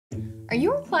Are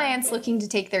your clients looking to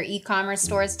take their e-commerce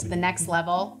stores to the next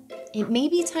level? It may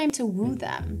be time to woo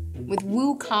them with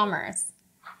WooCommerce.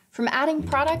 From adding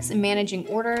products and managing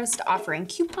orders to offering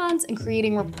coupons and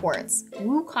creating reports,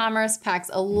 WooCommerce packs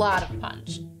a lot of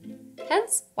punch.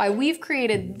 Hence, why we've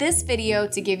created this video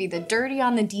to give you the dirty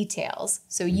on the details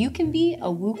so you can be a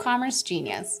WooCommerce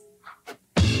genius.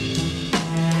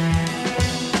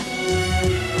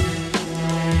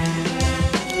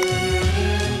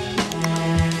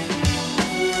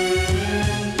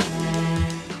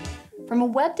 From a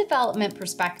web development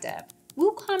perspective,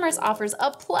 WooCommerce offers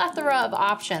a plethora of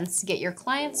options to get your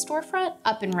client's storefront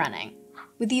up and running.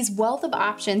 With these wealth of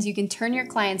options, you can turn your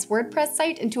client's WordPress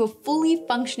site into a fully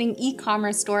functioning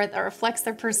e-commerce store that reflects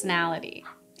their personality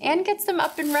and gets them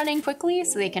up and running quickly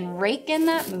so they can rake in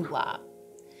that moolah.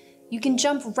 You can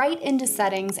jump right into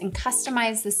settings and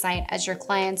customize the site as your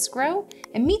clients grow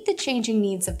and meet the changing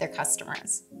needs of their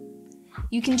customers.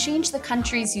 You can change the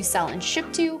countries you sell and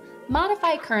ship to,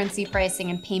 modify currency pricing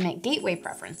and payment gateway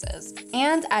preferences,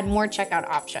 and add more checkout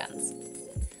options,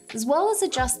 as well as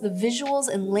adjust the visuals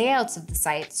and layouts of the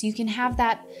site so you can have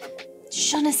that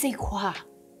je ne sais quoi.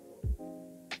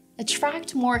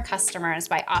 Attract more customers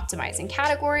by optimizing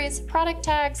categories, product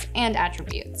tags, and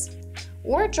attributes.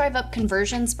 Or drive up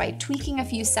conversions by tweaking a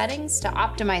few settings to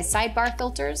optimize sidebar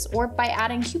filters or by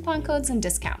adding coupon codes and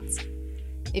discounts.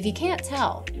 If you can't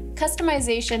tell,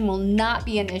 customization will not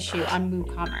be an issue on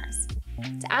WooCommerce.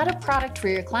 To add a product for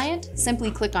your client,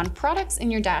 simply click on Products in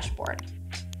your dashboard.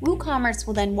 WooCommerce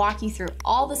will then walk you through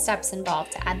all the steps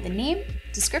involved to add the name,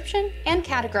 description, and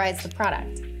categorize the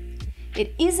product.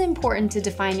 It is important to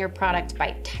define your product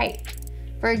by type.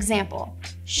 For example,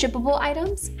 shippable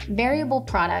items, variable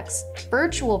products,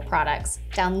 virtual products,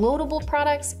 downloadable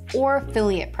products, or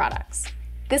affiliate products.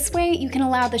 This way, you can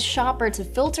allow the shopper to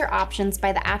filter options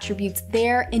by the attributes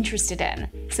they're interested in,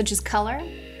 such as color,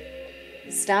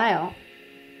 style,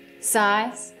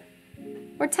 size,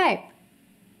 or type.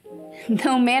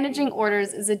 Though managing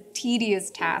orders is a tedious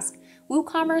task,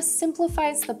 WooCommerce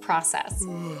simplifies the process.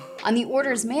 On the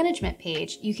orders management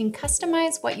page, you can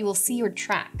customize what you will see or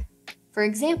track. For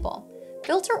example,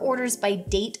 filter orders by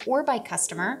date or by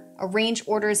customer, arrange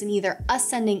orders in either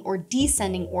ascending or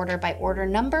descending order by order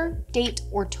number, date,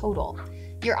 or total.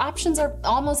 Your options are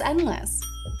almost endless.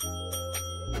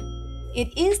 It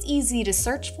is easy to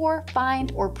search for,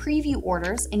 find, or preview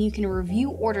orders, and you can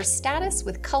review order status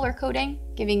with color coding,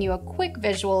 giving you a quick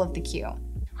visual of the queue.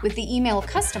 With the email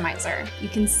customizer, you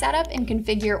can set up and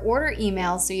configure order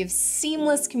emails so you have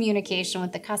seamless communication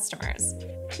with the customers.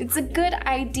 It's a good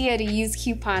idea to use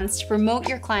coupons to promote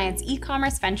your client's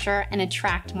e-commerce venture and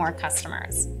attract more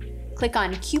customers. Click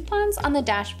on Coupons on the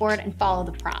dashboard and follow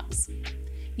the prompts.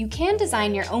 You can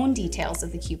design your own details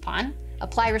of the coupon,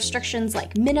 apply restrictions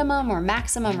like minimum or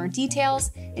maximum or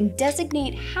details, and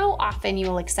designate how often you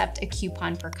will accept a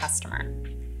coupon per customer.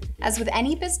 As with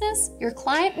any business, your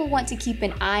client will want to keep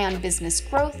an eye on business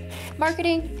growth,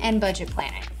 marketing, and budget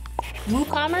planning.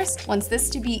 WooCommerce wants this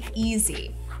to be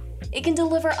easy. It can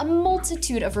deliver a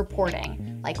multitude of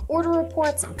reporting, like order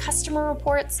reports and customer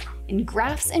reports, and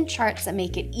graphs and charts that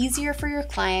make it easier for your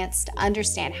clients to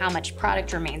understand how much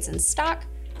product remains in stock,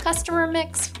 customer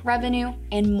mix, revenue,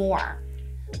 and more.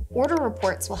 Order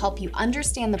reports will help you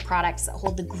understand the products that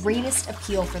hold the greatest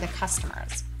appeal for the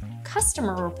customers.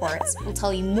 Customer reports will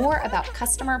tell you more about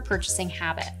customer purchasing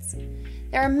habits.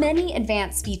 There are many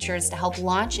advanced features to help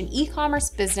launch an e-commerce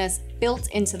business built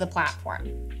into the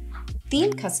platform.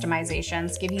 Theme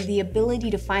customizations give you the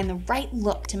ability to find the right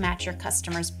look to match your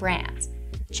customer's brand.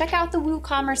 Check out the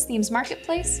WooCommerce Themes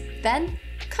Marketplace, then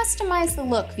customize the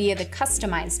look via the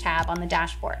Customize tab on the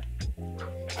dashboard.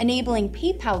 Enabling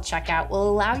PayPal checkout will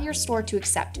allow your store to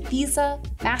accept Visa,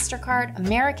 MasterCard,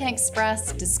 American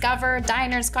Express, Discover,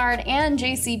 Diners Card, and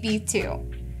JCB too.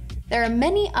 There are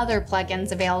many other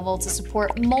plugins available to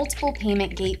support multiple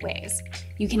payment gateways.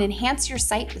 You can enhance your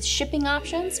site with shipping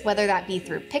options, whether that be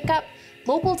through pickup,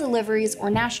 local deliveries, or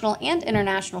national and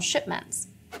international shipments.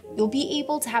 You'll be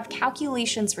able to have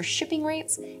calculations for shipping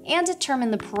rates and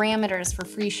determine the parameters for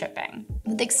free shipping.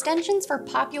 With extensions for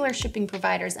popular shipping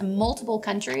providers in multiple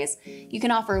countries, you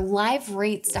can offer live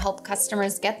rates to help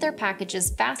customers get their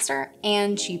packages faster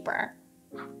and cheaper.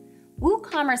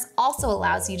 WooCommerce also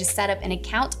allows you to set up an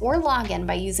account or login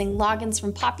by using logins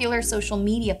from popular social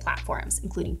media platforms,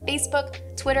 including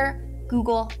Facebook, Twitter,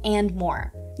 Google, and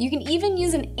more. You can even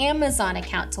use an Amazon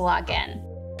account to log in.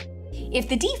 If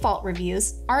the default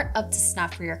reviews aren't up to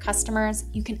snuff for your customers,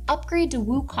 you can upgrade to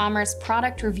WooCommerce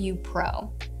Product Review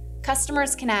Pro.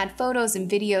 Customers can add photos and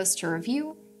videos to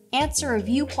review, answer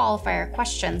review qualifier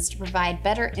questions to provide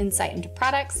better insight into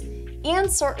products,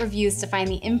 and sort reviews to find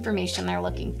the information they're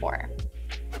looking for.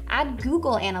 Add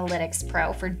Google Analytics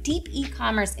Pro for deep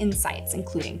e-commerce insights,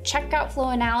 including checkout flow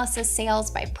analysis,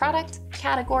 sales by product,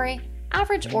 category,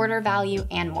 average order value,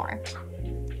 and more.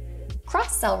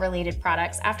 Cross-sell related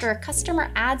products after a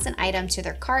customer adds an item to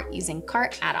their cart using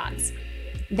cart add-ons.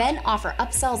 Then offer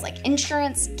upsells like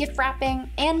insurance, gift wrapping,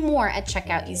 and more at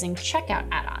checkout using checkout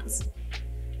add-ons.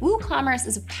 WooCommerce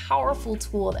is a powerful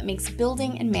tool that makes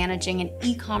building and managing an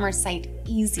e-commerce site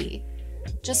easy.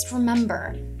 Just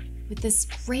remember, with this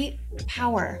great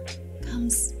power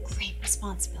comes great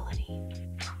responsibility.